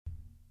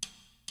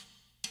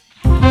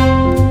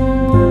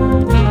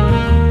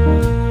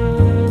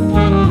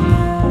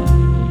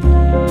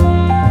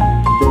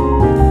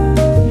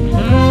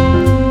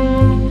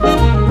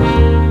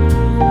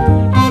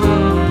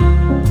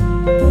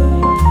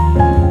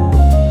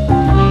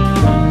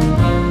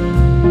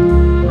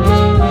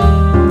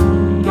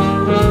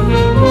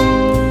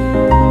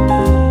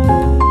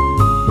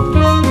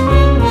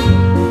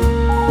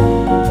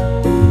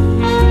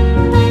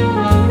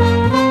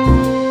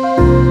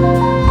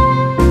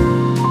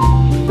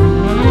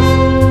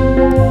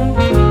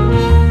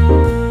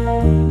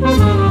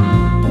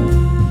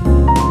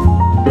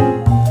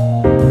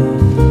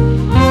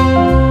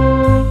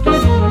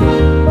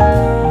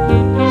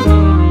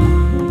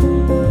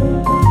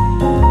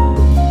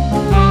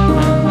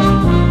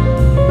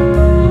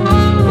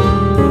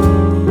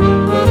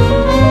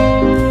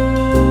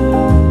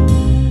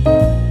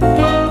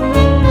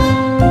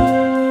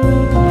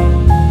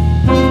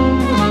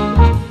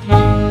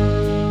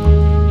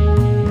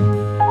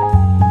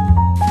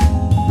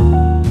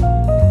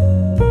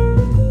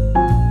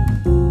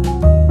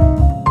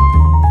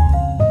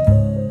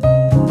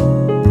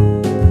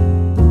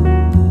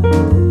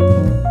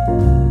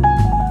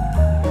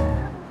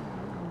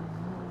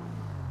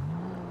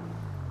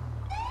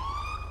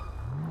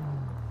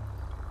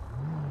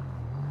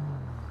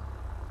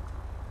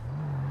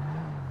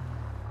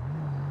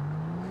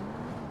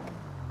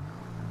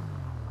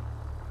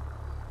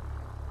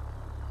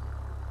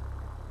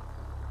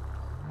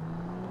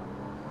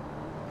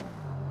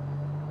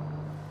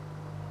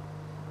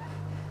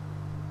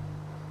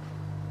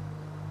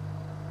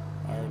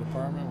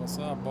What's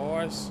up,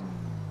 boys?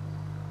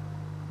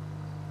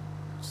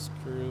 Just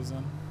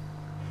cruising.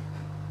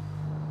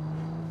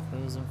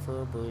 Cruising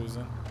for a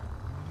bruising.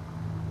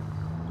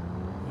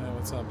 Hey,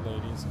 what's up,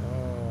 ladies?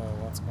 Oh,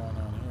 what's going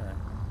on here?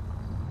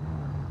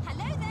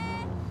 Hello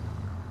there.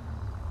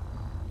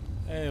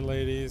 Hey,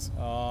 ladies.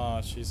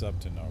 Oh, she's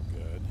up to no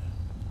good.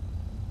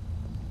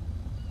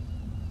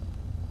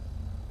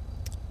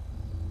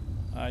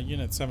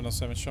 Unit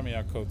 707, show me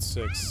out code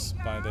 6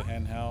 by the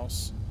hen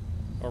house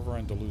over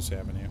on Duluth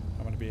Avenue.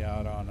 I'm going to be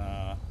out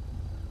on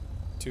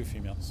 2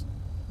 females.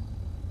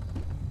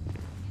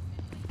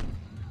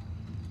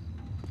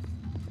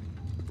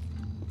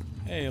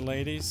 Hey,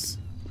 ladies.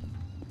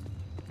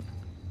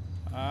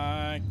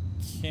 I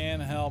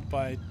can't help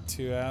but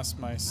to ask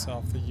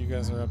myself that you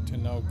guys are up to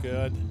no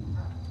good.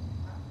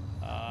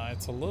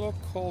 It's a little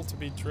cold to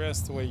be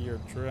dressed the way you're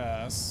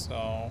dressed,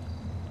 so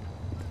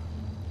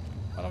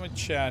why don't we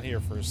chat here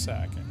for a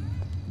second?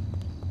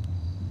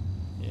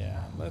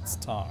 Yeah, let's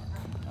talk.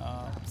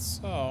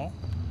 So,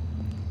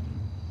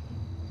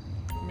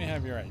 let me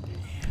have your ID.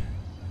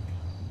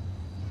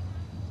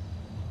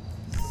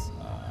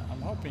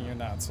 I'm hoping you're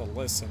not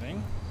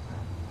soliciting.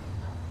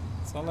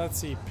 So let's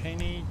see,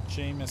 Penny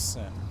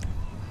Jameson.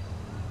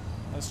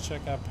 Let's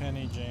check out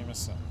Penny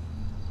Jameson.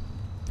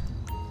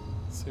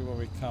 See what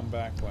we come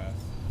back with.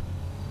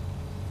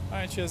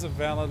 Alright, she has a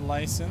valid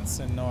license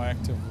and no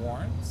active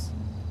warrants.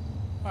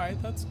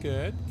 Alright, that's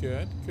good.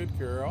 Good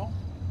girl.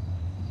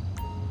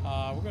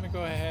 We're gonna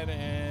go ahead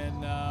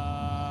and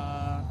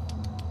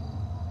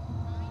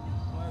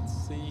let's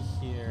see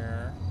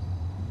here.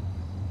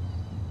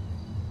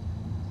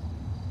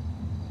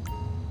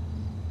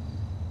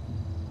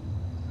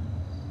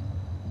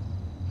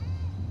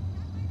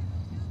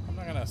 I'm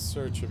not gonna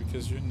search you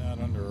because you're not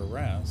under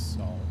arrest,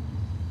 so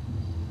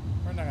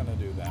we're not gonna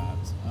do that.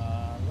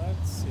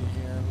 Let's see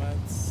here.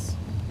 Let's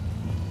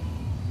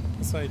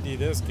ID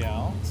this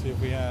gal. See if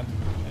we had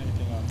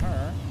anything on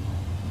her.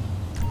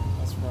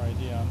 That's for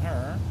ID on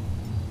her.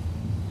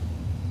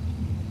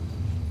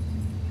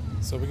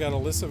 So we got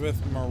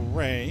Elizabeth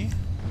Murray.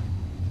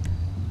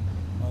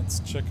 Let's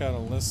check out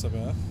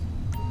Elizabeth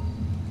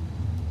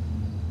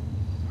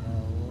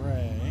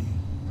Murray.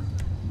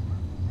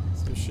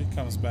 See if she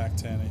comes back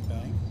to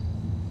anything.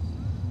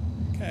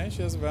 Okay,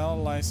 she has a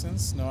valid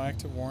license, no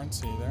active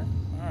warrants either.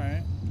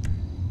 Alright.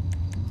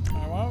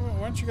 Alright, why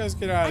don't you guys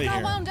get out of here? I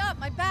got wound up,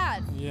 my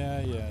bad.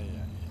 Yeah,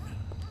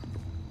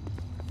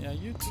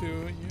 you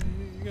two,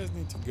 you guys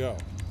need to go.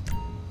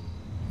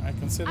 I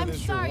consider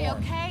this your warrant.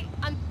 I'm sorry, okay?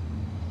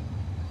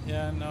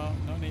 Yeah, no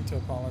need to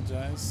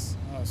apologize.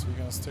 Oh, so you're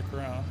gonna stick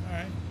around.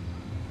 Alright.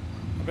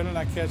 I better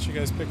not catch you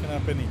guys picking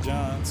up any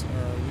Johns, or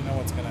you know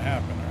what's gonna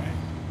happen, right?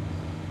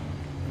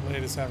 You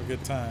ladies have a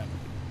good time.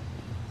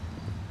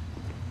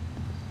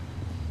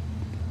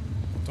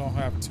 Don't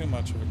have too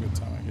much of a good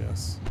time, I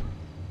guess.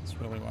 That's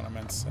really what I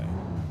meant to say.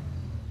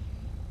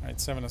 Alright,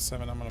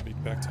 707, I'm gonna be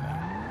back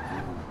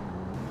tonight.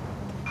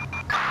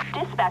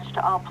 Dispatch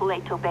to all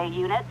Paleto Bay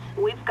units.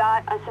 We've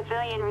got a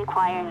civilian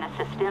requiring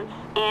assistance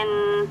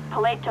in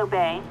Paleto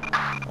Bay.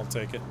 I'll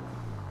take it.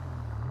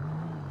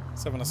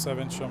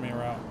 707, show me a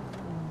route.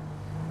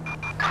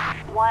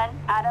 1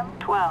 Adam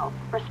 12.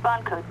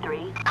 Respond code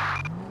 3.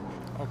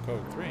 Oh,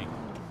 code 3.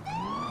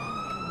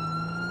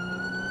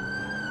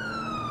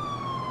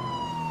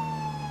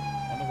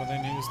 Wonder what they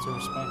need us to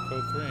respond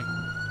code 3.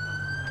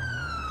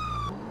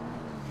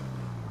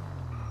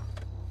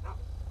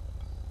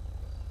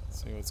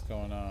 See what's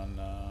going on.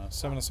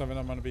 707,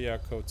 I'm going to be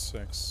at code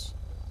 6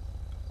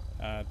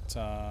 at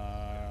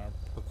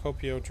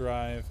Procopio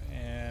Drive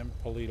and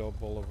Polito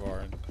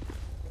Boulevard.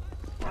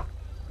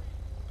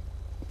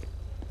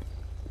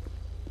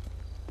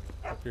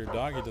 Hope your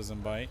doggy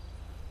doesn't bite.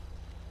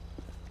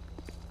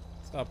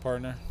 What's up,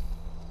 partner?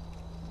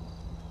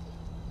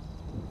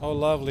 Oh,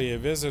 lovely, a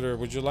visitor.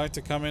 Would you like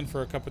to come in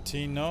for a cup of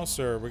tea? No,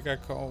 sir. We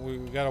got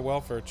a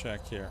welfare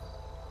check here.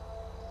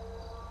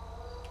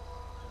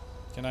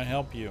 Can I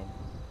help you?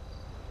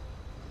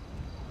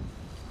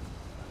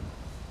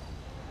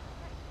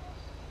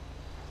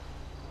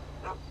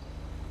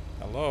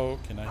 Hello,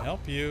 can I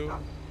help you?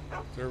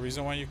 Is there a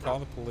reason why you call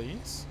the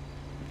police?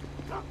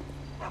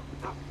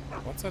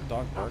 What's that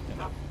dog barking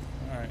at?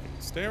 Alright,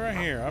 stay right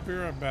here. I'll be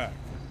right back.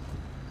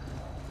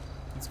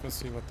 Let's go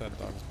see what that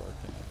dog's barking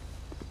at.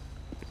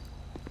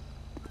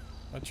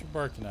 What you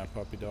barking at,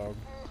 puppy dog?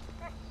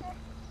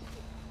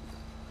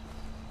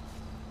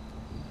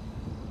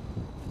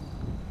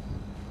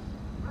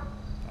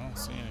 I don't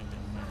see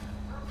anything here.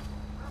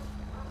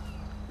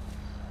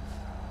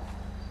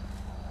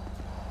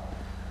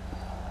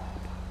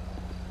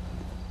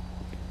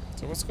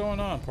 So what's going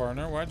on,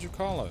 partner? Why'd you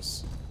call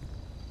us?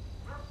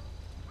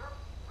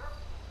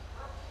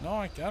 No,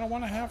 I don't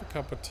want to have a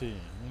cup of tea.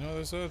 You know,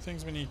 there's other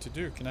things we need to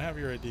do. Can I have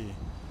your ID? I'm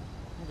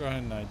gonna go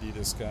ahead and ID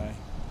this guy.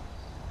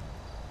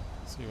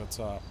 See what's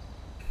up.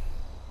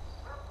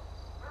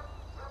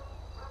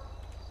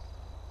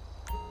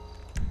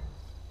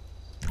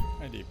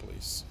 ID,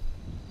 please.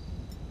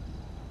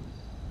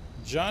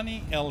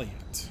 Johnny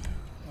Elliott.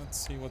 Let's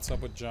see what's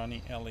up with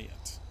Johnny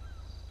Elliott.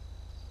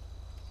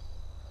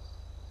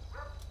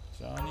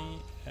 Johnny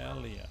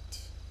Elliott.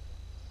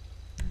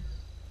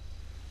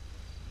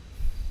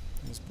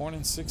 He was born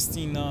in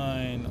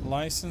 69.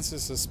 License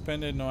is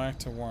suspended, no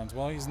active warrants.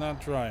 Well, he's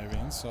not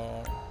driving,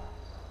 so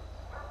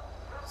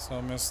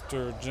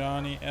Mr.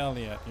 Johnny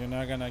Elliott, you're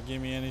not gonna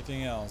give me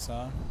anything else,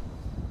 huh?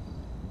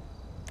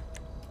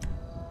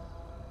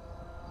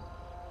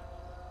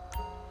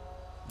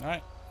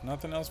 Alright,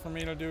 nothing else for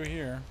me to do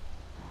here.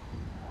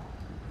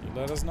 You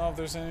let us know if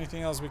there's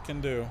anything else we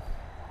can do.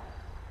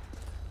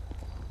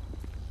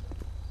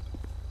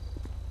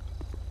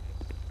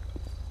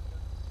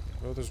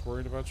 Brother's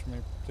worried about you. May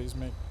please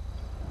make.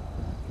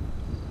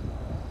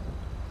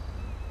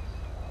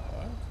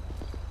 What?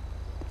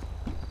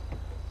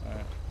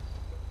 Alright.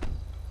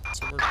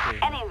 So we're clear.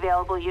 Any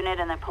available unit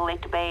in the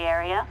Paleto Bay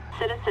area.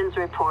 Citizens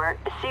report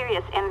a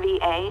serious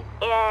MVA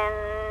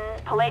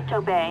in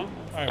Paleto Bay.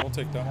 Alright, we'll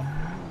take that one.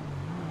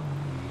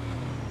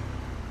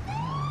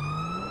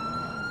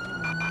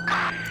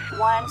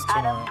 1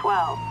 out of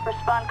 12.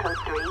 Respond code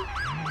 3.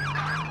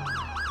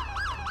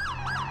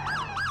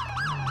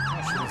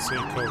 I shouldn't say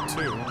code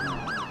 2. I'm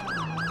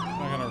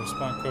not going to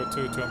respond code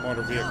 2 to a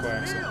motor vehicle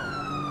accident.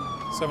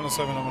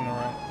 707, I'm going to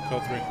write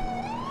code 3.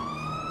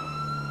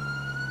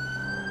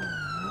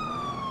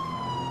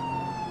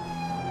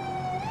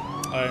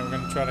 Alright, we're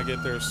going to try to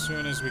get there as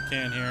soon as we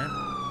can here.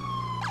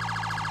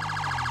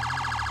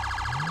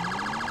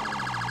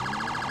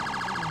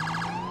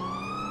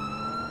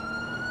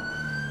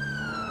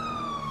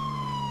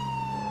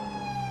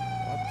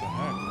 What the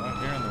heck? Right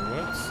here in the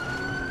woods?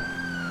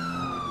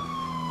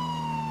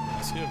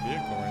 I see a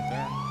vehicle right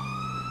there.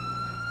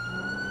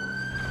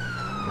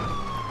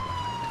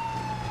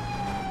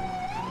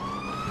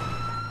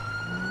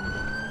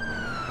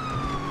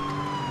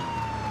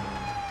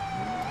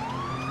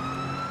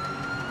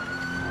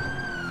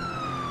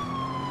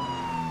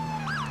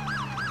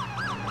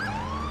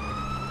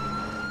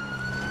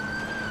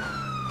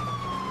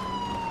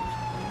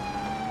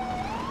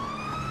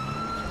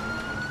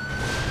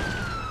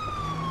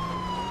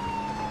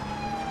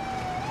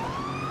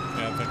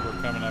 Yeah, I think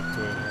we're coming up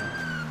to it here.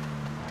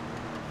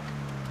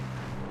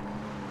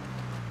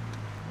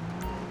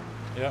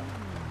 Yep.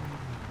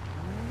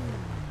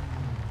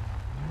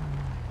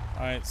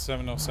 Alright,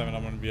 707.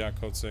 I'm going to be out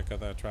code 6 of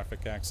that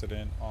traffic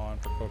accident on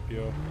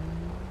Procopio.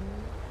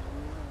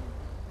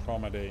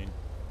 Promenade.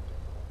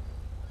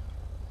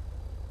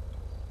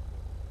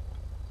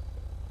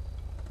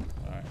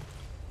 Alright.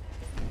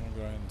 I'm going to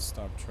go ahead and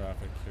stop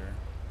traffic here.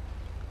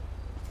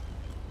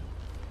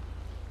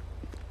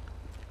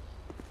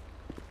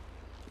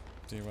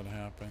 See what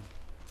happened.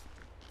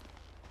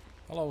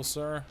 Hello,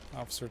 sir.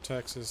 Officer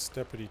Texas,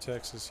 Deputy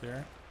Texas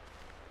here.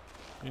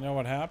 You know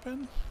what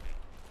happened?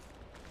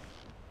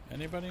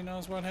 Anybody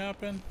knows what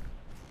happened?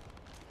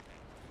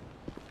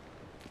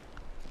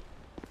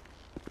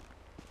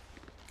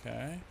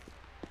 Okay.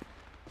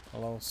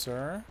 Hello,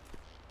 sir.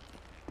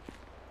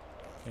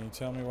 Can you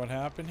tell me what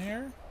happened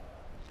here?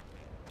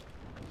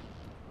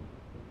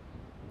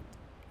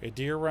 A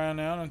deer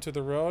ran out onto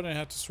the road and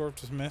had to swerve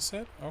to miss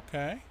it?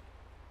 Okay.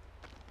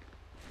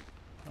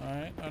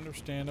 Alright,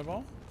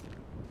 understandable.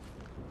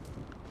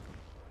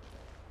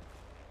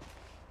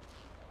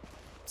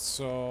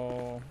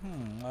 So,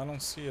 I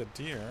don't see a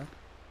deer.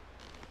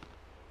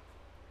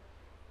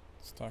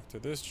 Let's talk to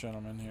this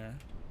gentleman here.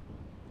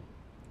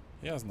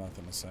 He has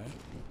nothing to say.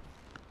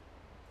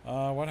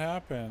 What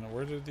happened?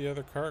 Where did the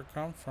other cart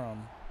come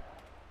from?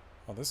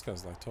 Oh, this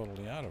guy's like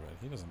totally out of it.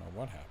 He doesn't know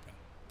what happened.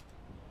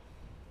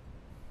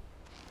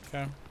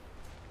 Okay.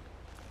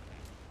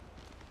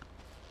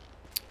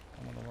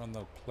 I'm gonna run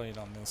the plate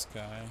on this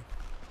guy.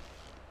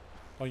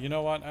 Oh, you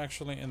know what?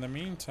 Actually, in the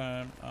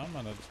meantime, I'm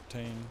gonna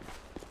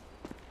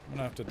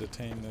have to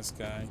detain this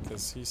guy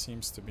because he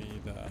seems to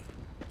be the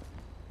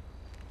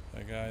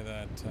guy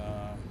that.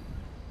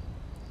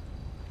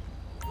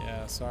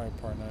 Yeah, sorry,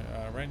 partner.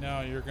 Right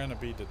now, you're gonna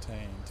be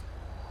detained.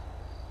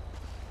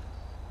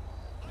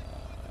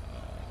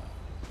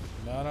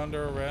 You're not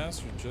under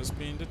arrest. You're just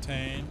being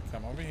detained.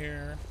 Come over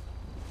here.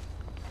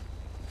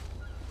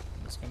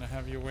 I'm just gonna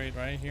have you wait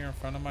right here in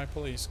front of my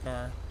police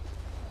car.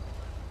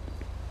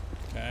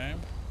 Okay.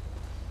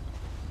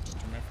 Just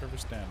do me a favor,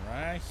 stand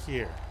right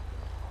here.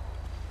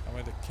 That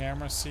way the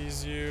camera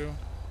sees you.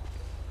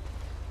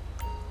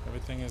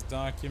 Everything is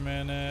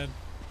documented.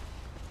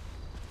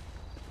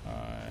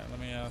 Alright, let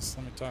me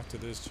talk to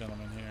this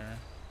gentleman here.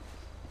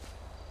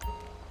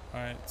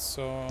 Alright,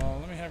 so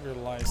let me have your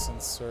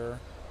license, sir.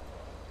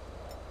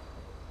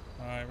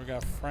 Alright, we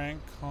got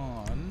Frank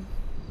Kahn.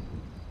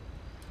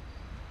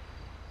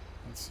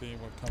 Let's see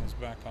what comes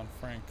back on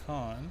Frank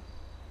Kahn.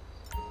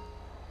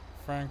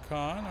 Frank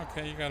Kahn,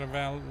 okay, you got a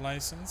valid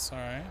license.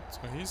 Alright,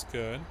 so he's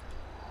good.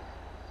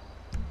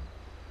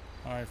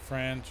 Alright,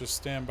 Fran, just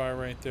stand by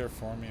right there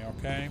for me,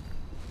 okay?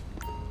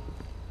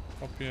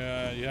 Hope you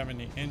have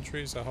any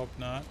injuries. I hope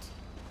not.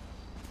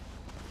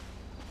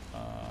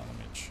 Let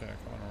me check.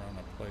 I want to run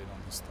a plate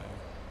on this thing.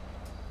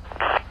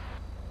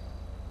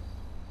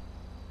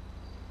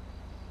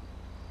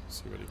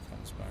 See what he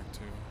comes back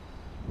to.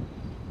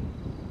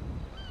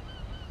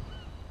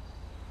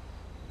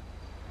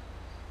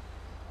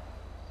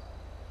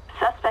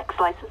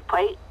 license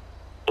plate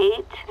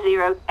 80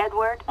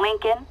 Edward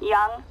Lincoln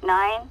Young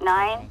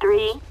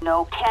 993.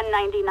 No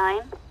 1099.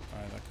 Alright,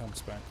 that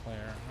comes back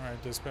clear.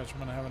 Alright, dispatch, I'm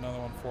gonna have another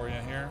one for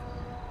you here.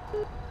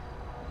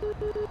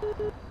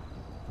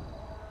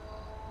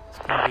 It's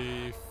gonna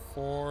be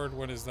Ford,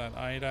 what is that?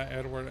 Ida,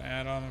 Edward,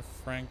 Adam,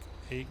 Frank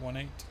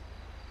 818.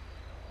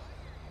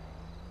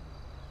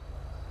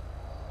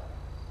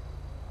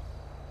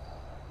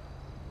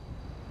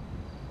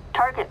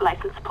 Target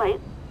license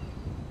plate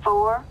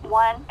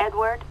 41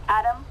 Edward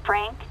Adam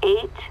Frank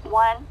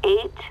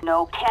 818.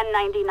 No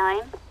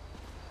 1099.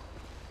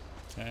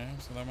 Okay,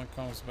 so that one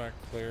comes back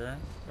clear.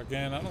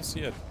 Again, I don't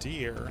see a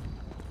deer.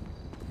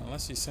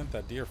 Unless he sent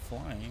that deer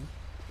flying.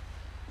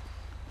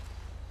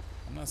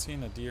 I'm not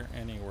seeing a deer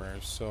anywhere,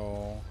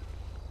 so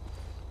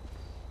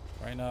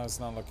right now it's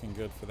not looking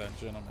good for that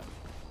gentleman.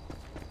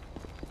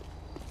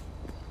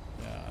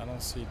 Yeah, I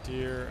don't see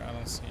deer. I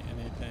don't see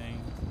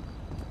anything.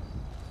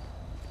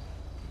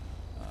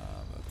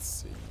 Let's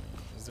see.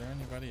 Is there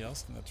anybody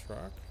else in the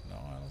truck? No,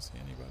 I don't see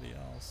anybody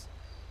else.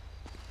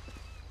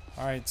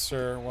 Alright,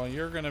 sir. Well,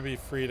 you're going to be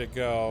free to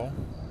go.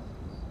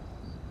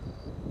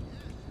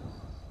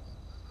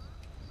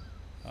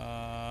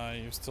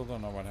 You still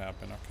don't know what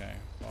happened. Okay.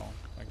 Well,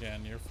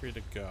 again, you're free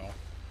to go.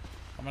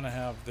 I'm going to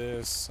have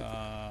this...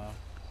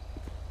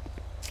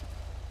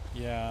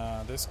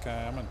 yeah, this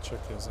guy, I'm going to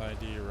check his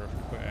ID real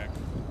quick.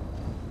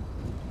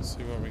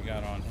 See what we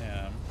got on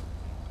him.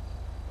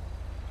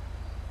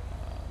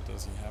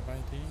 Does he have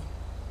ID?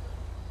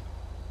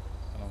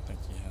 I don't think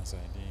he has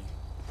ID.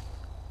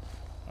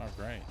 Oh,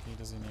 great. He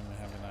doesn't even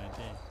have an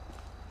ID.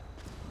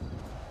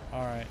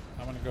 Alright,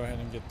 I'm going to go ahead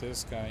and get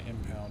this guy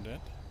impounded.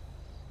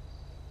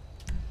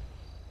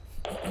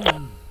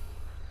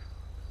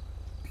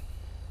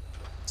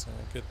 So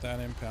we'll get that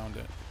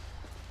impounded.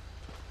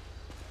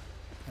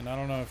 And I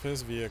don't know if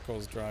his vehicle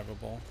is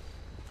drivable.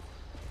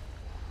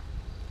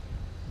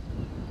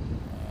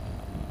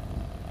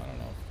 I don't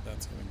know if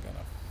that's even going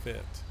to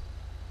fit.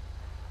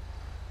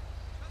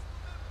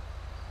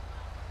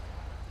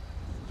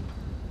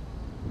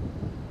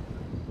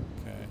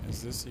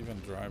 Is this even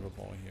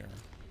drivable here?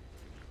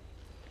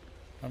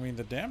 I mean,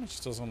 the damage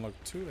doesn't look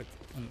too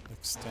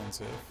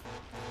extensive.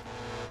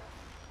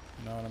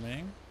 You know what I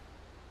mean?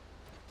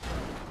 Okay,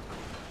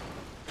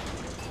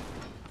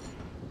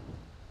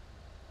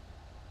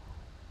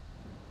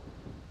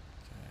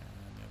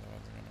 the other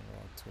one's gonna go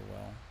out too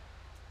well.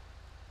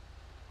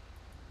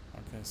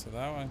 Okay, so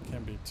that one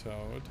can be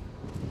towed.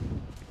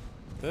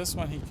 This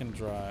one he can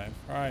drive.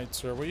 Alright,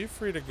 sir, well, you're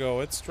free to go.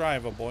 It's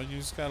drivable. You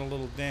just got a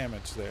little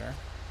damage there.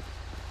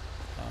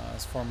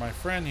 As for my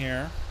friend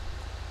here,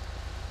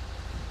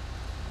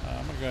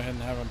 I'm going to go ahead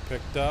and have him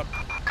picked up.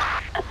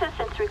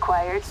 Assistance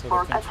required so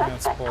for a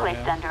suspect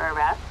placed under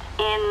arrest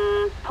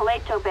in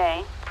Paleto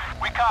Bay.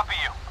 We copy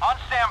you. On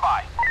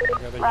standby.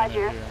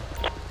 Roger.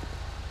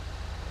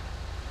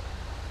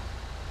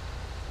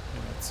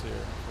 Units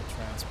here for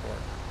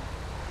transport.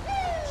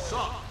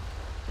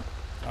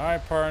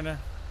 Alright, partner.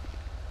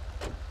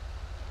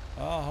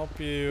 I'll help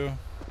you.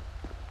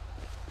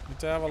 Need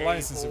to have a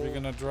license if you're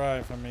going to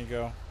drive,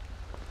 amigo.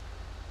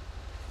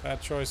 Bad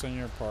choice on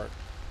your part.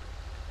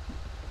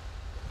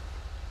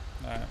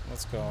 Alright,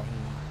 let's go.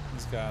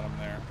 He's got him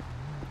there.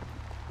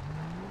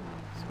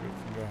 So we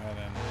can go ahead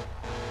and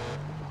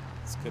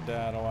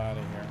skedaddle out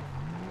of here.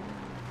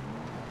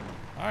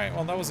 Alright,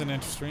 well that was an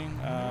interesting.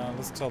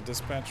 Let's tell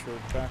dispatch we're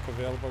back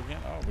available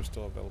again. Oh, we're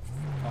still available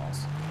for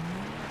calls.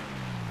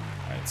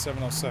 Alright,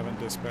 707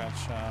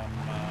 dispatch.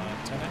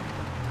 Tenant.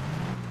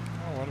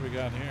 Oh, what do we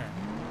got here?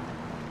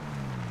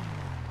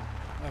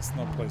 That's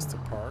no place to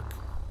park.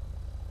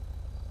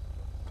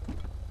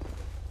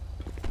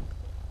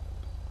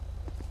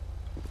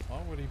 Why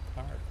would he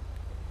park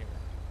here?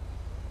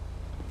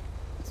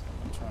 So I'm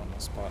gonna turn on the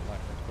spotlight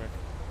real quick.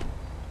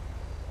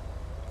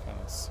 Kind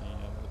of see a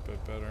little bit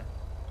better.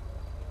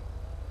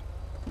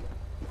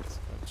 Let's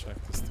go check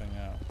this thing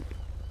out.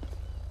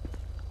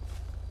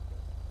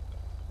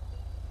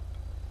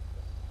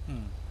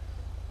 I'm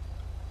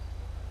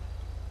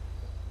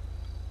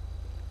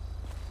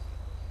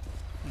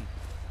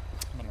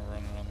gonna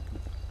run around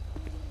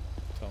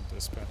the tell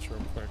dispatch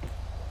real quick.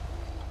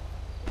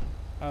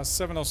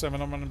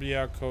 707, I'm going to be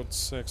out code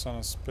 6 on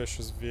a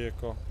suspicious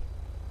vehicle.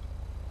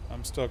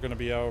 I'm still going to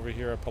be out over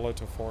here at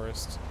Paleto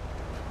Forest.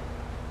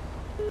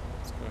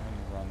 Let's go ahead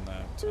and run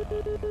that. I'm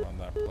going to run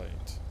that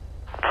plate.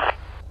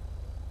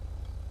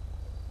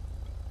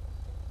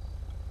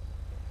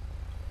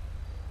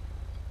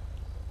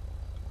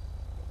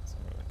 See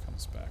what it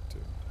comes back to.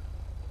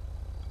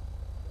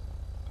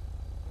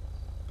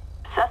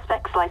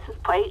 Suspect's license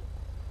plate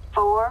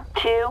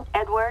 42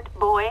 Edward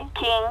Boy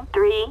King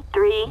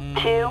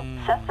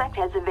 332. Suspect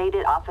has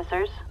evaded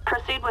officers.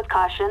 Proceed with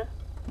caution.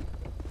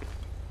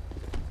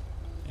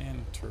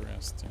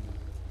 Interesting.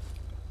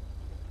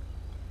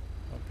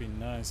 Would be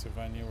nice if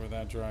I knew where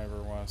that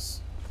driver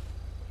was.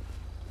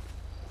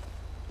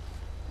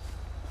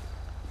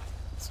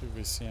 Let's see if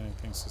we see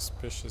anything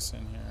suspicious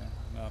in here.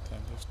 Nothing.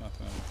 There's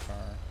nothing in the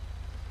car.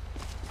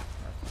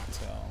 I can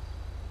tell.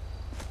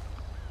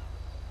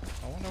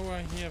 I wonder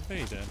why he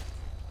evaded.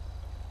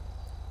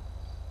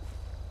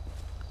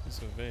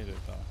 He's evaded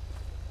though.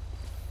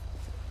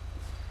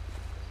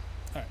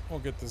 Alright, we'll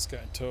get this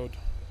guy towed.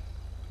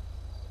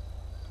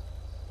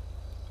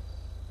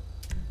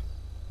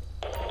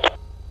 There's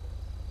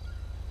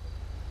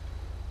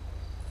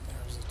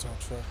the tow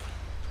truck.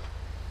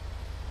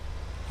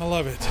 I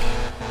love it.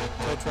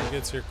 Tow truck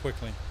gets here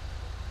quickly.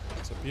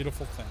 It's a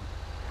beautiful thing.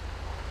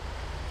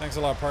 Thanks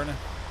a lot, partner.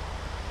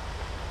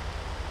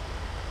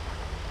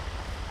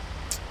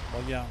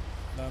 Well, yeah,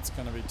 that's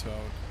going to be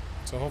towed.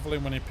 So hopefully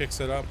when he picks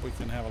it up, we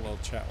can have a little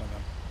chat with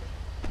him.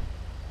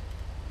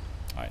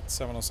 Alright,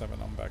 707,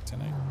 I'm back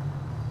tonight.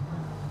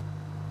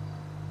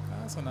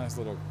 That's a nice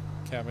little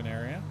cabin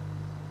area.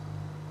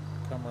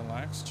 Come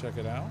relax, check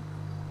it out.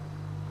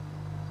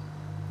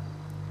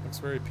 Looks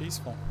very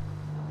peaceful.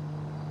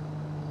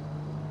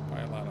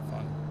 Probably a lot of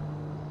fun.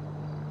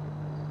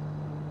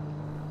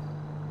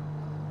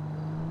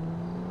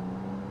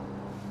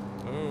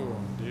 Oh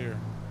dear.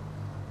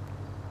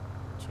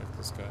 Check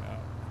this guy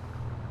out.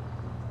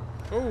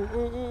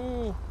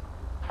 Oh.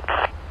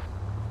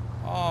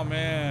 Oh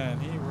man,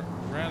 he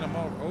ran him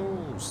over.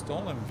 Oh,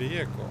 stolen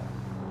vehicle.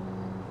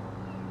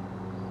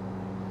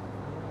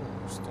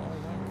 Oh,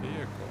 stolen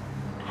vehicle.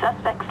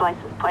 Suspect's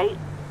license plate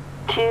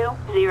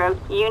 20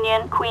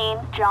 Union Queen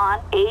John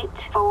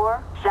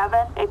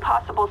 847. A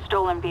possible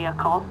stolen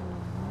vehicle.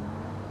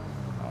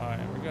 Alright,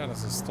 we got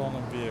us a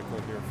stolen vehicle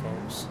here,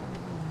 folks.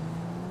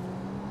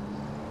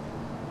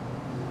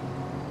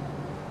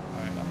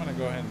 Alright, I'm gonna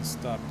go ahead and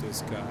stop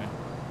this guy.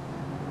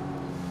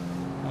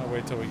 I'm gonna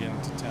wait till we get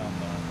into town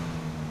though.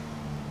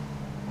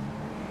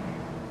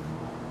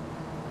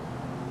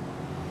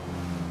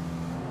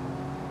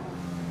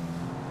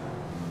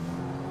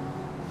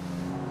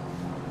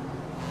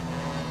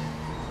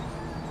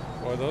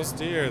 Boy, those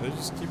deer, they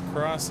just keep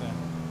crossing.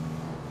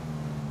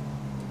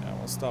 Yeah,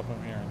 we'll stop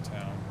him here in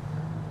town.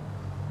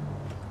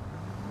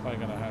 Probably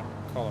gonna have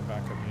to call a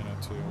backup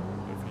unit too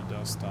if he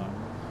does stop.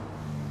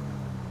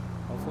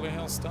 Hopefully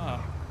he'll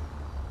stop.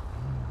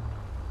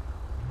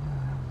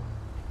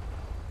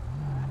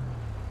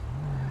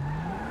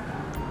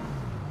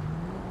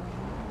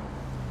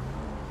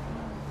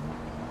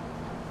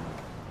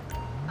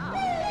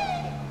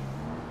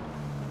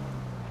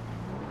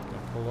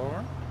 Pull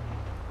over.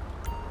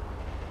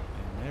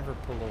 And never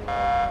pull over.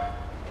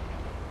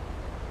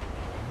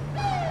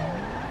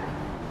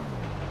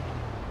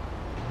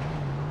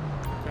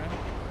 Okay,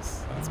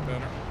 that's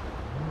better.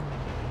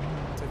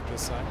 Take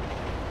this side.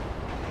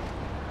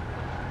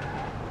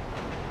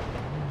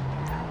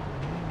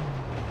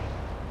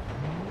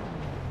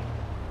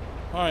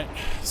 All right,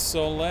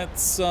 so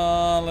let's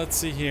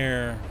see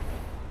here.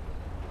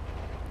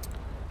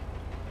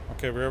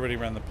 Okay, we already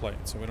ran the plate,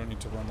 so we don't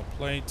need to run the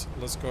plate.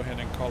 Let's go ahead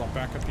and call a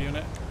backup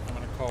unit. I'm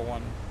going to call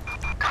one.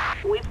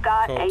 We've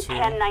got Code a 1099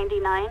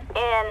 1099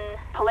 in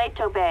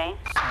Paleto Bay.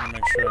 Just want to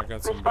make sure I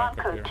got some Respond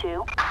backup code here.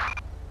 2.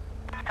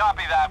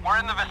 Copy that. We're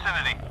in the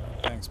vicinity.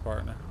 Thanks,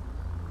 partner.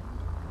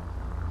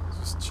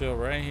 Just chill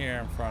right here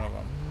in front of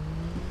him.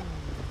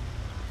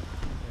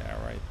 Yeah,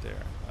 right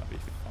there. That'll be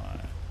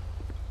fine.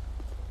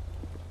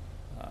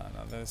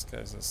 Now this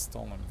guy's a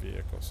stolen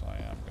vehicle, so I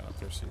am going to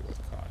proceed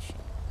with caution.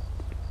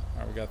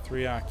 Alright, we got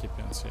 3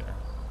 occupants here.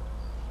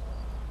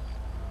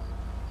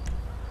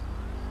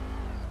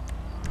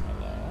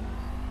 Hello.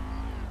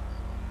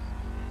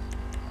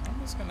 I'm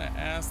just going to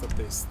ask that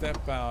they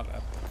step out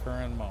at the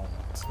current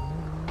moment.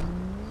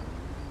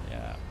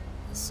 Yeah.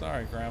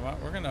 Sorry, Grandma.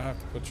 We're going to have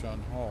to put you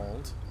on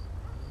hold.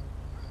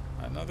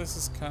 I know this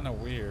is kind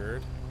of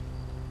weird,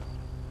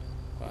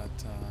 but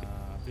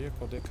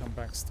vehicle did come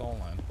back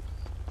stolen.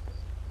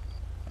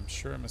 I'm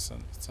sure it's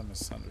a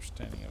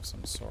misunderstanding of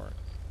some sort.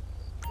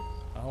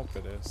 I hope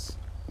it is.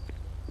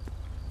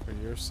 For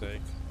your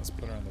sake, let's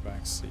put her in the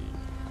back seat.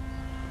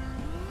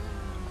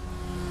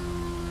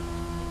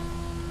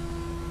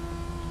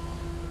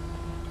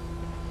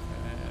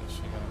 Okay, is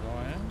she gonna go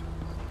in?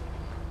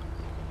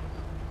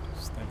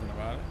 Just thinking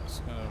about it.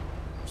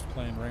 Just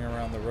playing Ring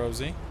Around the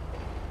Rosie.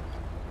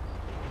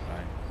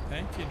 Alright,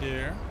 thank you,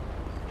 dear.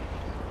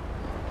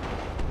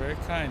 Very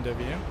kind of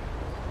you.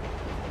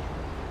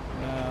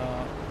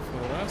 Now, for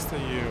the rest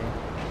of you,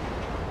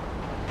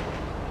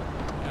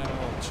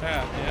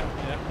 chat,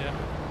 yep.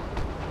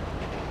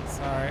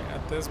 Sorry,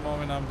 at this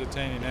moment I'm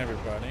detaining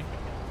everybody.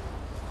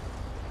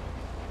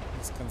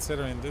 It's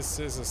considering this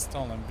is a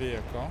stolen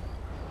vehicle.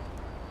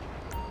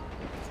 So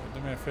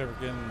do me a favor,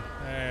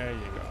 there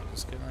you go.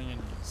 Just get on your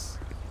knees.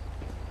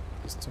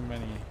 There's too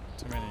many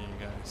of you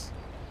guys.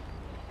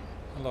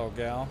 Hello,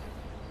 gal.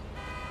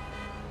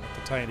 With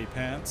the tidy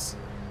pants.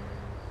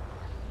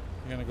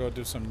 You're gonna go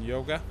do some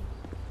yoga?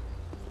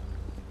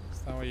 Is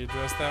that why you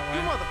dress that way?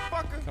 You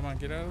motherfucker! Come on,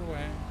 get out of the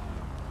way.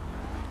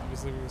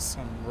 Obviously, there's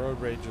some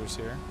road ragers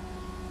here.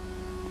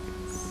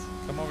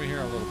 Come over here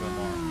a little bit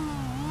more.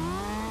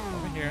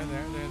 Over here,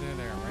 there, right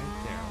there.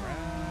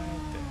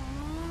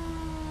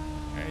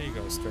 There you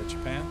go, stretch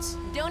your pants.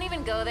 Don't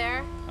even go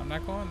there. I'm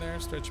not going there,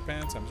 stretch your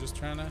pants. I'm just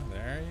trying to,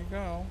 there you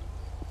go.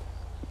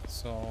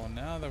 So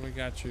now that we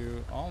got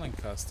you all in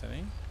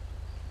custody,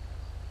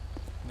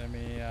 let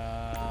me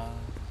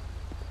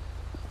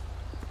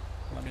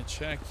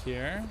check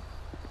here.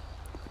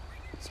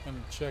 Just gonna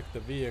check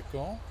the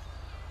vehicle.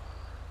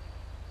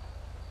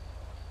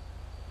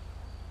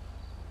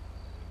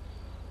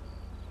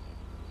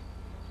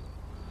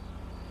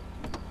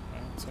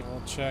 Alright, so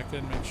we'll check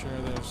it, make sure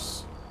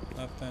there's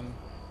nothing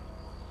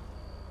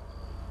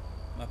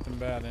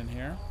bad in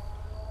here.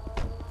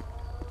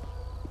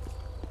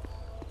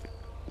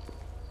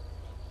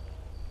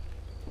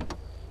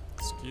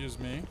 Excuse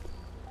me.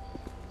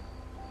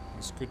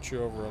 I'll scoot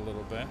you over a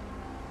little bit.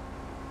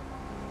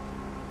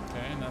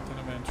 Okay, nothing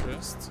of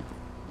interest.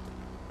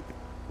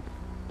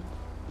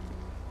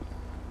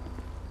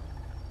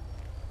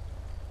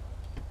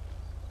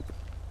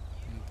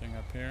 Anything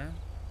up here?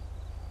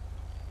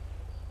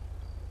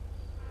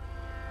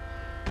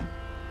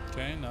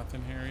 Okay,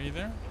 nothing here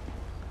either.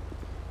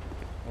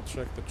 We'll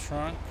check the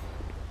trunk.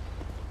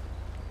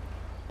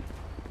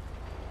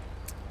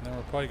 And then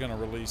we're probably going to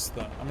release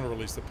the... I'm going to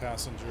release the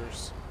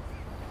passengers.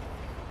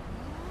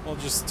 We'll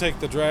just take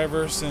the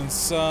driver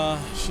since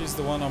she's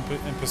the one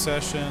in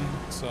possession,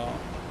 so...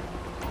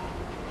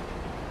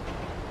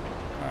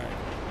 Alright.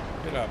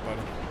 Get up,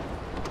 buddy.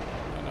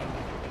 No.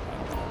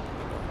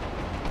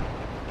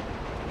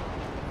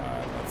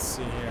 Alright, let's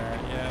see here.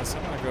 Yes,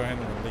 I'm going to go ahead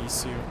and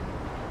release you,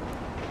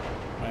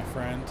 my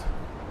friend.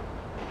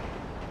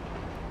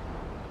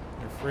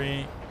 You're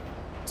free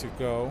to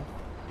go.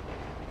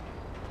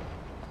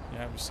 You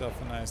have yourself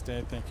a nice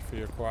day. Thank you for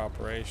your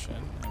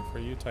cooperation. And for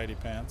you, Tidy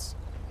Pants,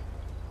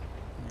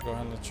 I'm gonna go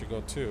ahead and let you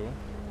go too.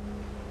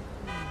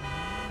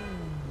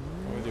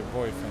 Go with your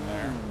boyfriend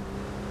there.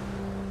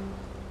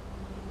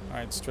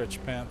 Alright,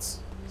 Stretch Pants.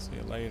 See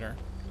you later.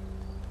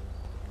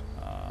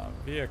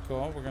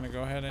 Vehicle, we're gonna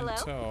go ahead and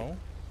tow.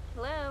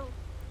 Hello?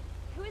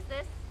 Who is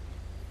this?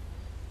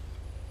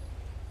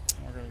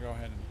 We're gonna go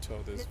ahead and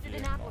tow this Mr.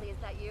 vehicle. DiNapoli, is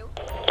that you?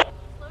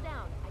 Slow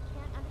down. I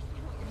can't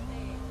understand what you're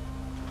saying.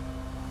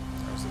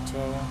 There's the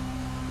tow.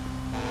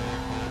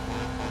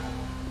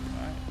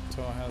 Alright,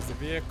 tow has the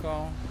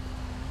vehicle.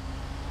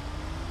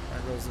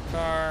 There goes the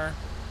car.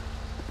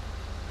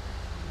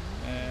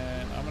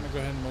 And I'm going to go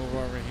ahead and move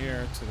over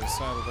here to the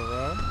side of the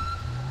road.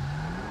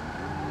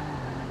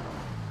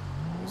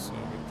 Just so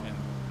we can...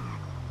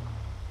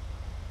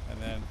 And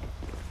then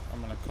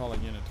I'm going to call a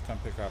unit to come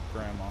pick up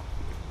Grandma.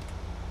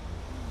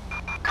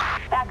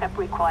 Backup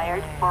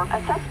required for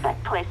a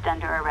suspect placed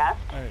under arrest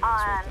There he is, on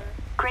right there.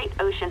 Great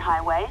Ocean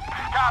Highway.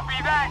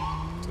 Copy that.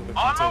 So they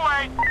On can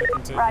my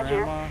way. take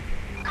Roger. Grandma.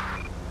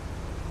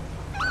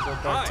 Go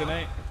back to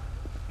Nate.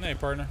 Nate,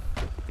 partner.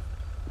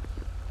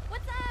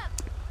 What's up?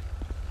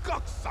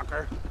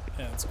 Cocksucker.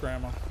 Yeah, it's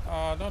Grandma.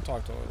 Oh, don't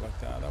talk to her like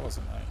that. That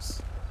wasn't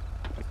nice.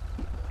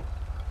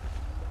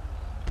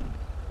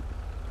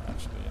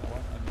 Actually, you know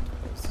what? I need to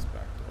close this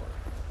back door.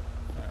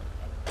 There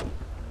we go.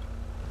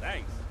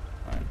 Thanks.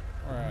 Alright,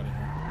 we're out of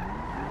here.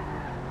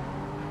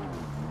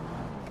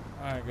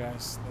 Alright,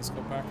 guys. Let's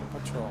go back and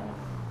patrol.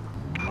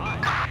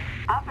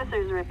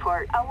 Officers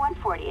report a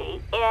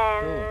 148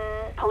 in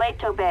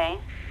Paleto Bay.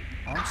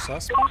 Armed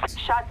suspects?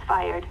 Shots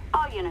fired.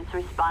 All units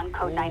respond.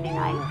 Code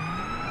 99.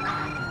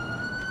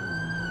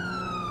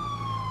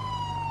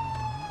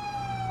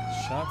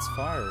 Shots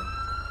fired.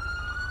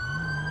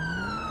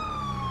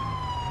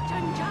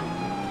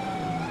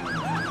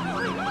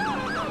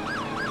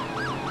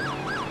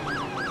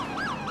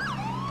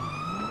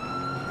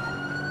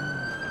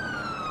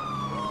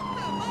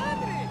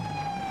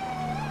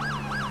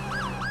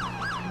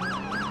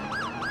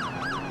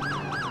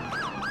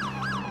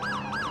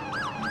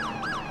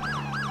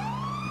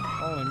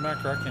 Holy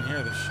mackerel, I can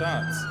hear the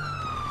shots.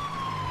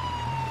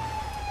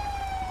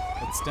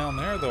 It's down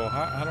there though.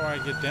 How do I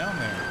get down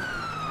there?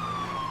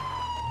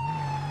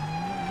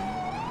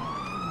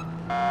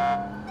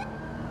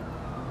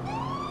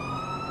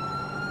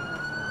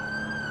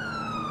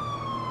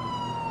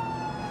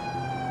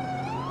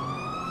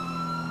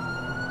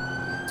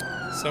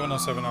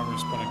 .707, I'm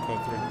responding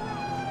code 3.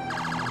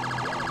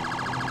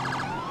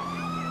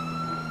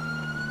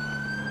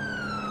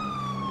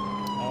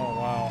 Oh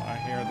wow, I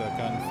hear the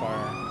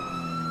gunfire.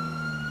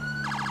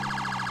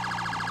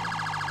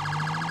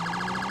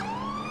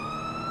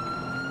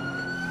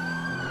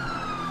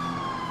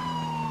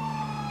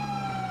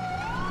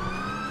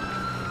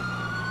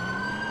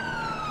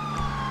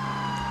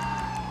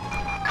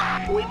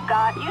 We've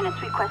got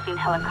units requesting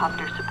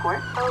helicopter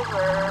support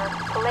over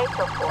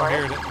Paleto Oh, Port.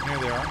 here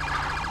they are.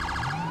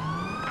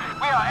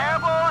 We are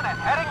airborne and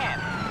heading in.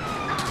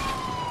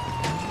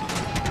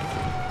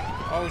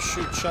 Oh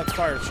shoot, shots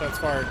fired, shots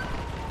fired.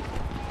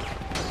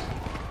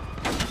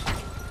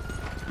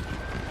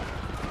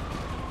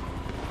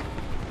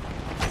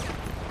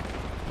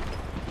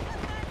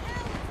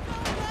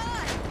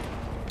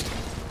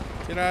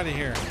 Get out of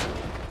here.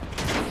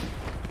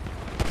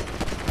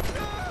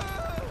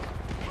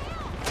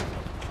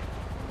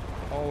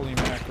 Holy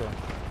mackerel.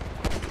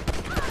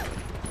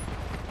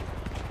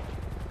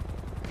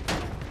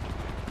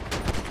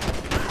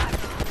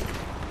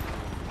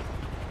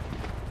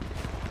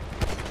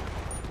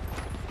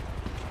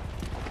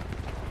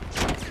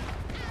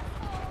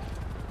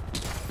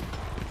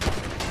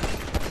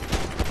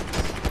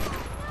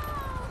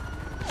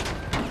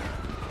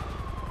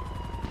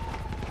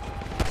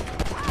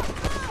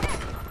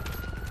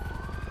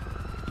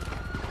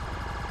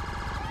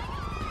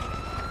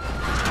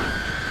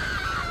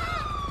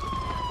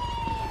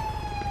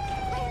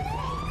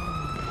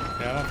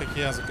 think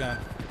he has a gun.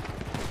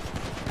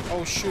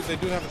 Oh shoot, they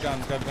do have a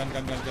gun. Gun.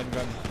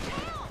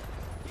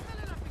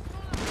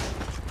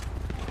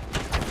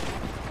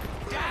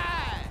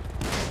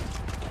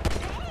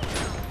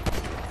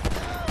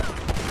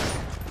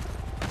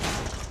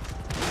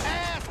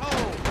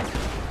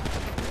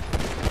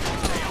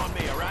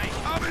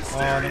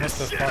 Oh, they must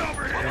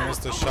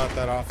have shot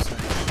that officer.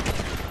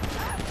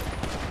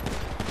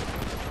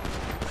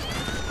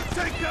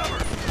 Take cover!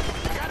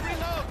 I gotta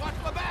reload. Watch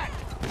my back.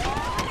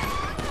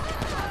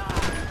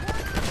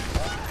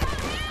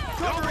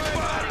 Cover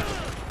everybody!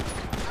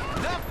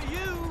 Enough for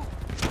you.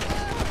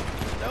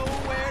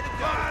 Nowhere to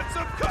go. Find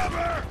some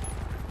cover!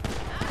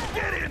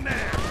 Get in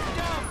there!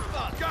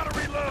 Gotta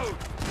reload!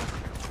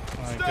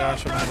 Oh my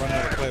gosh, I'm gonna run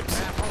out of clips.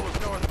 Asshole's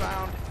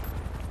northbound.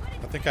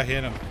 I think I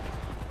hit him.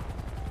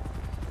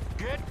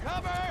 Get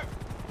cover!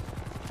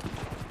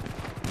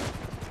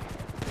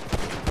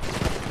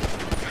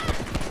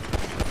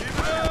 Keep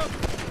it up!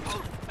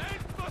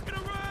 Ain't fucking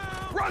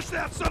around! Rush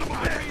that son of a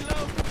bitch!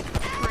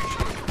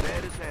 Appreciate it.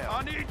 Dead as hell.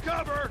 I need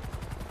cover!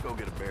 Go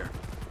get a bear.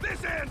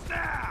 This ends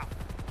now!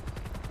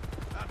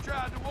 I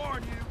tried to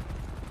warn you.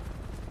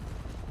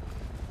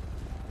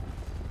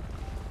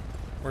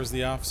 Where's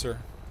the officer?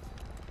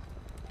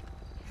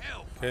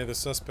 Help! Okay, the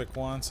suspect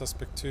 1,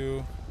 suspect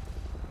 2.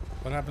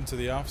 What happened to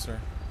the officer?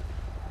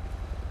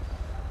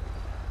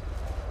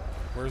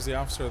 Where's the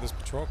officer of this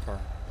patrol car?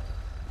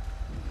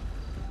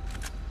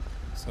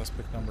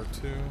 Suspect number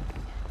 2.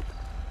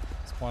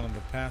 It's one of the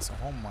pass.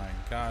 Oh my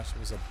gosh, it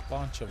was a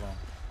bunch of them.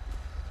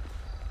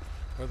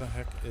 Where the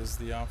heck is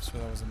the officer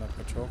that was in the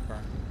patrol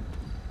car?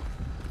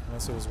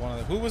 Unless it was one of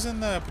the... Who was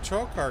in the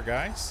patrol car,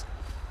 guys?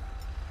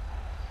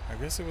 I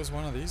guess it was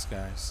one of these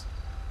guys.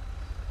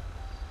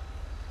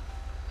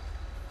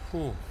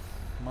 Whew,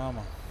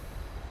 mama.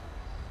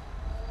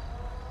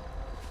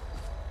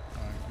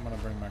 Alright, I'm gonna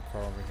bring my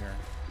car over here.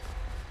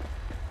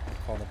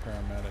 Call the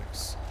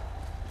paramedics.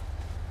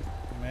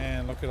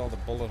 Man, look at all the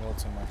bullet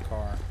holes in my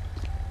car.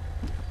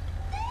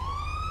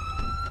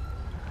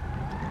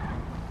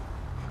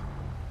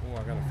 Oh,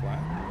 I got a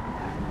flat.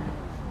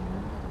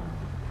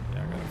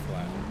 Yeah, I got a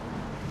flat.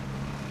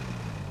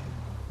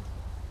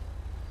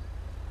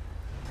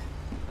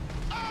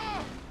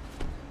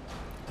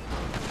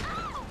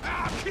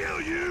 I'll kill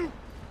you!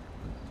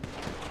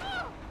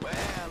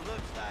 Well,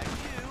 looks like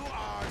you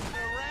are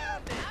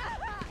surrounded.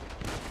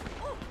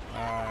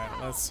 Alright,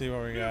 let's see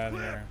what we got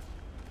here.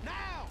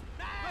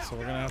 So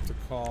we're gonna have to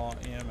call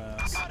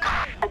EMS.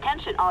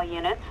 Attention all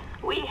units.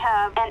 We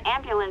have an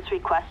ambulance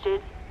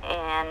requested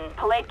in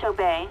Paleto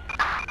Bay.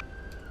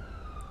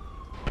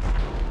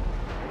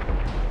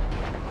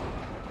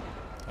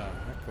 The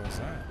heck was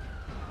that?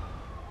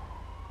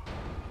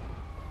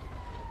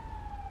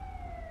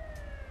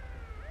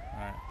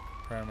 Alright,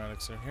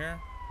 paramedics are here.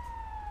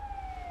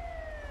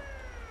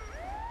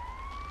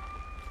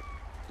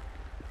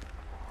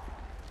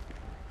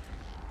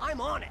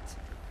 I'm on it.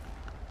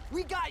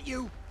 We got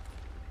you.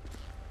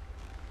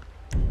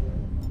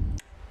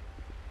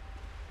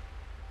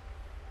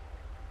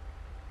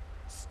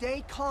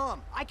 Stay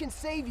calm. I can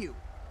save you.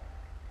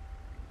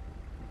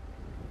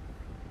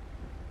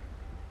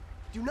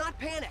 Do not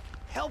panic.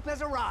 Help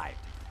has arrived.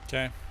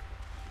 Okay.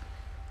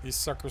 These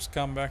suckers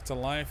come back to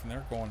life and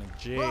they're going to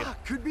jail.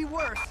 Could be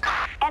worse.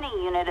 Any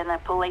unit in the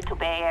Paleto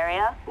Bay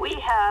area. We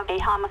have a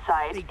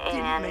homicide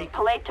in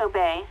Paleto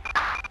Bay.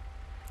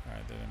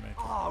 Alright, they didn't make it.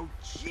 Oh,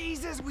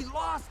 Jesus, we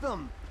lost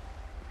them.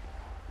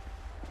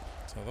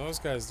 So those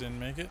guys didn't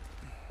make it.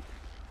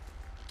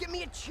 Give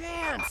me a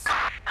chance.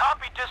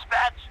 Copy,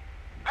 dispatch.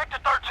 Victor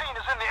 13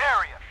 is in the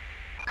area.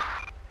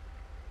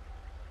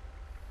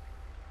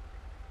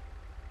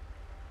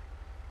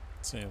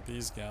 Let's see if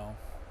these gal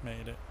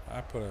made it.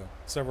 I put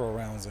several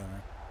rounds in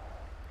her,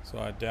 so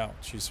I doubt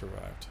she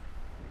survived.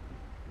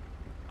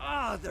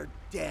 Ah, they're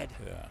dead.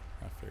 Yeah,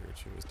 I figured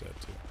she was dead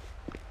too.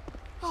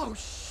 Oh,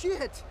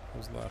 shit.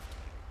 Who's left?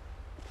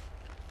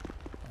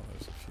 Oh,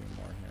 there's a few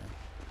more here.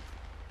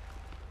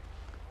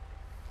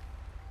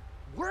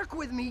 Work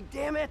with me,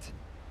 damn it.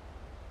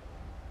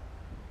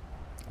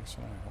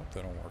 Actually, I hope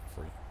they don't work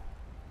for you.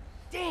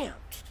 Damn.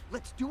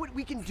 Let's do what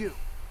we can do.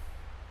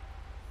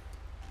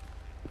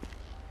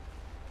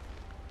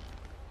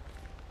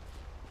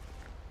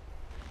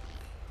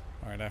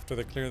 Alright, after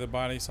they clear the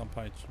bodies, I'll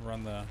probably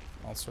run the...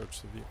 I'll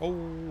search the view.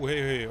 Oh,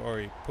 hey,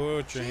 Ori,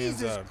 put your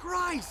hands up. Jesus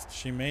Christ!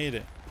 She made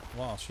it.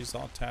 Wow, she's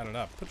all tatted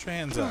up. Put your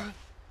hands up.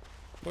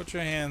 Put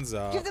your hands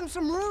up. Give them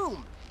some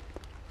room.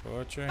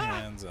 Put your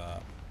hands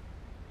up.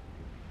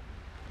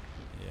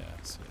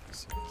 Yes,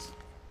 yes, yes.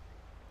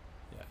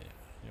 Yeah, yeah.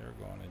 You're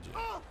going to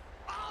jail.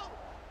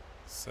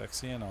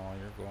 Sexy and all,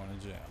 you're going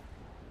to jail.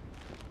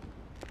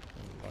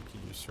 You're lucky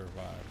you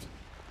survived.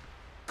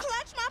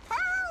 Clutch my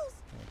pearls!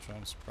 Which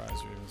I'm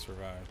surprised you even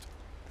survived.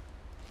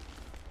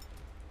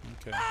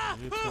 Okay,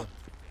 you too.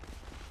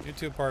 You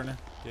too, partner.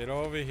 Get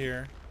over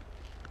here.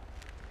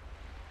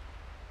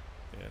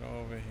 Get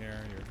over here.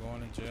 You're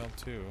going to jail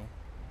too.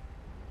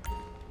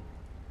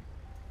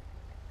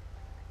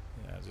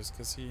 Yeah, just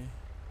because he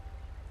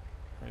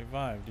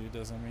Revived you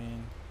doesn't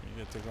mean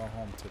you get to go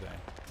home today,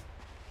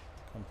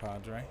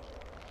 compadre.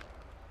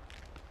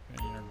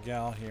 And your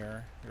gal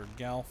here, your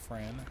gal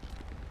friend.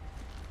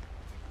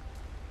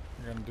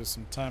 You're gonna do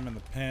some time in the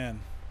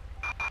pen.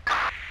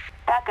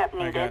 Backup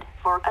needed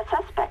for a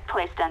suspect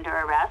placed under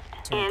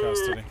arrest in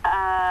custody.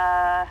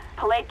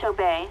 Paleto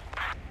Bay.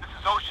 This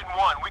is Ocean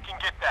 1. We can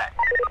get that.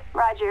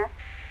 Roger.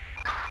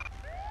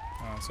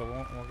 So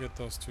we'll get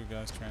those two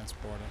guys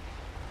transported.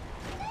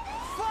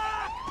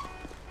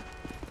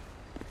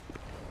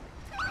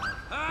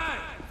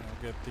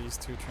 We'll get these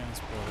two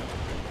transported.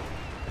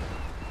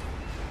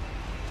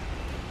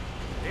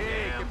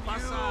 Hey, ¿qué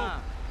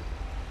pasa?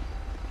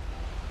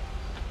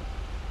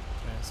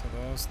 Okay, so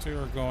those two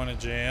are going to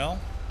jail.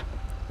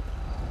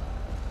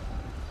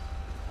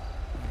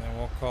 And then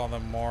we'll call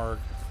them morgue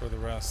for the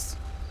rest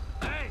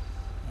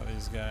of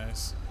these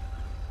guys.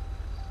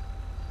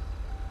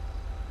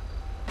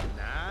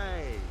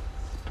 Nice.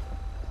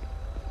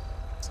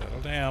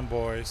 Settle down,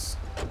 boys.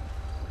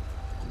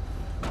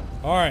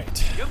 All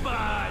right.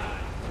 Goodbye.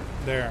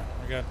 There,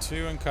 we got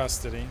two in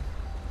custody.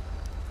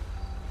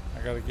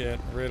 I gotta get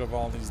rid of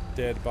all these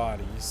dead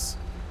bodies.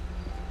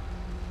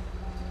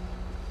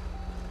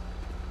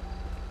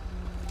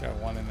 Got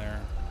one in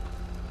there.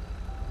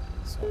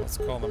 So let's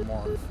call them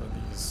morgue for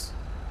these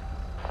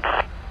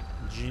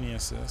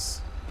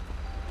geniuses.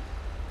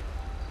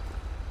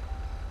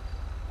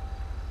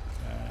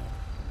 Okay.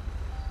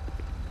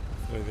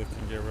 Hopefully they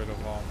can get rid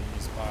of all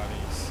these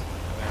bodies.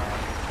 There they are.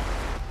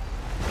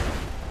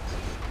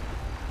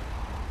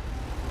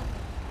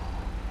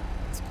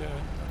 That's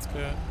good. That's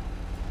good.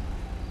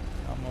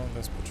 I'll move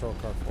this patrol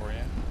car for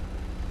you.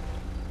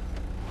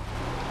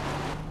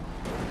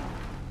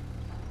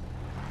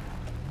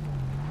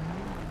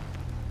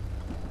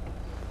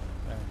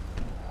 There.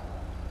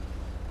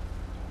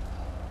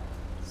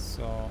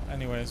 So,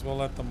 anyways, we'll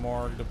let the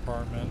morgue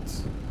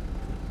department.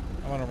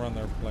 I want to run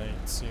their plate,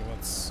 see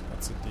what's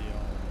the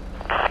deal.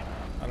 I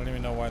don't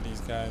even know why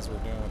these guys were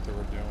doing what they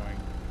were doing.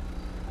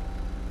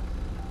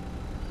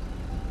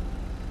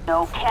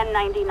 No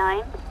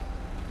 1099.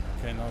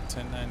 Okay, no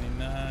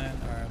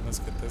 1099. Alright, let's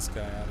get this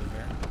guy out of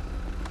here.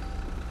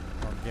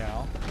 Or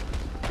gal.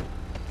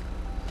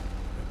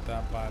 Get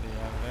that body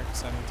out of there,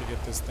 because I need to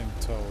get this thing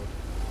towed.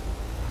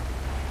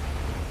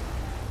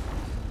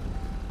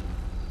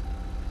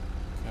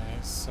 Okay,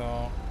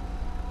 so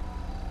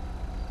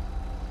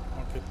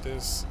I'll get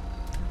this.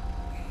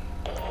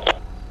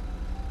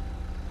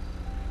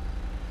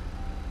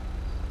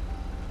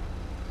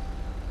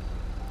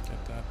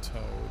 Get that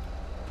towed.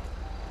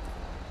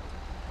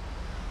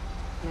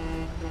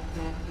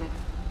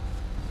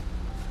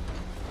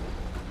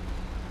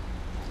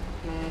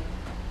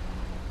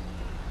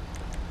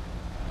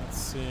 Let's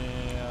see.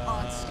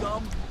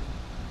 Scum.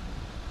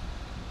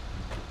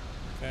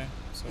 Okay,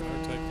 so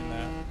we're taking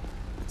that.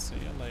 See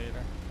you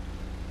later.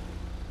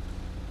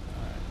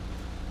 Alright.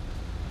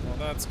 Well,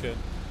 that's good.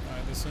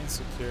 Alright, this seems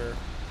secure.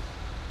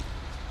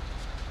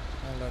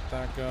 I'll let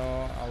that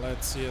go. I'll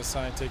let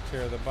CSI take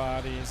care of the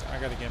bodies. I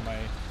gotta get my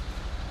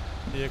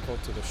vehicle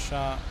to the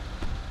shop.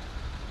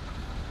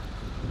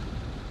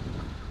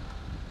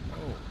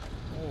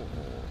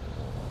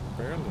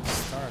 Barely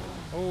started.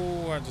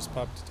 Oh, I just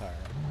popped a tire.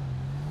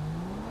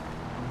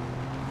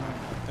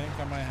 I think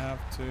I might have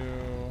to.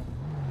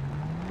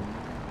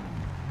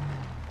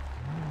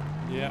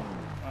 Yep,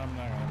 I'm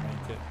not gonna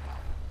make it.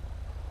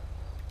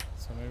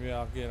 So maybe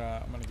I'll get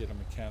I'm gonna get a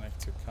mechanic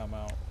to come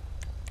out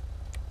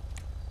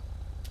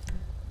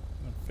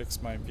and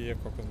fix my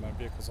vehicle because my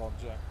vehicle's all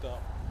jacked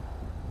up.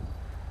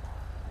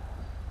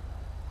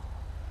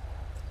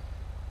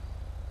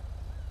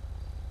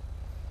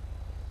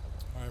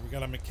 Alright, we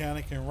got a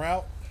mechanic en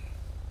route.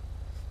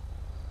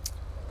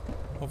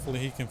 Hopefully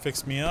he can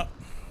fix me up.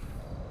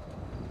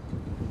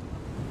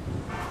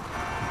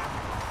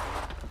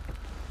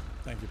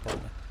 Thank you,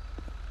 partner.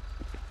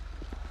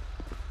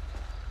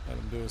 Let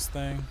him do his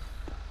thing.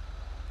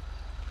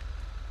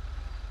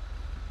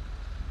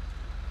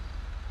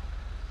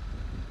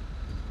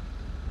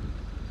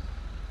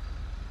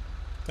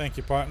 Thank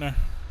you, partner.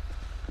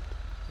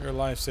 You're a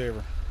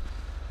lifesaver.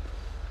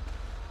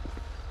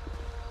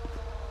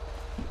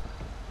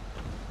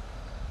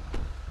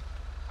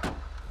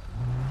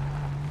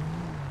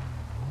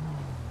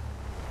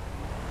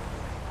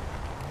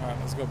 Alright,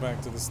 let's go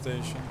back to the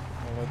station.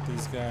 We'll let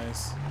these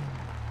guys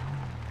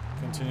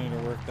continue to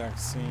work that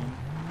scene.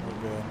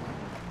 We're good.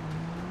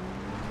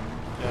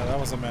 Yeah, that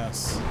was a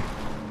mess.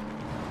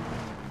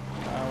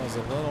 That was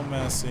a little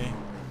messy.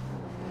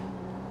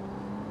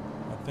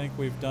 I think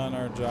we've done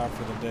our job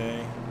for the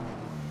day.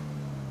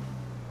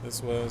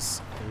 This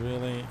was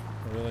really,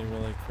 really,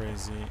 really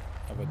crazy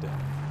of a day.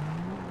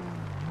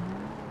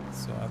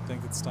 So I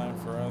think it's time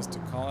for us to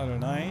call it a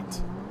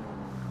night.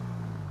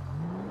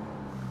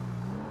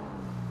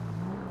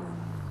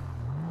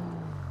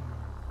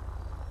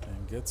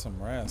 And get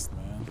some rest,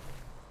 man.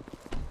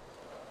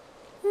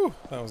 Whew,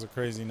 that was a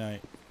crazy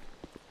night.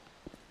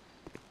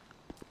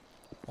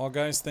 Well,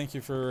 guys, thank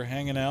you for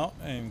hanging out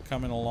and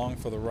coming along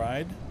for the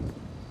ride.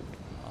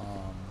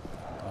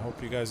 I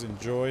hope you guys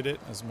enjoyed it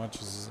as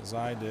much as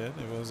I did.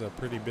 It was a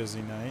pretty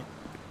busy night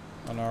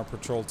on our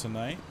patrol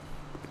tonight.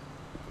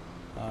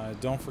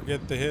 Don't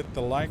forget to hit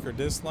the like or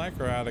dislike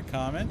or add a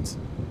comment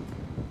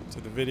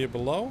to the video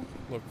below.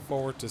 Look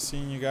forward to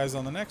seeing you guys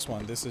on the next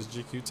one. This is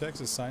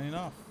GQTEXAS signing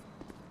off.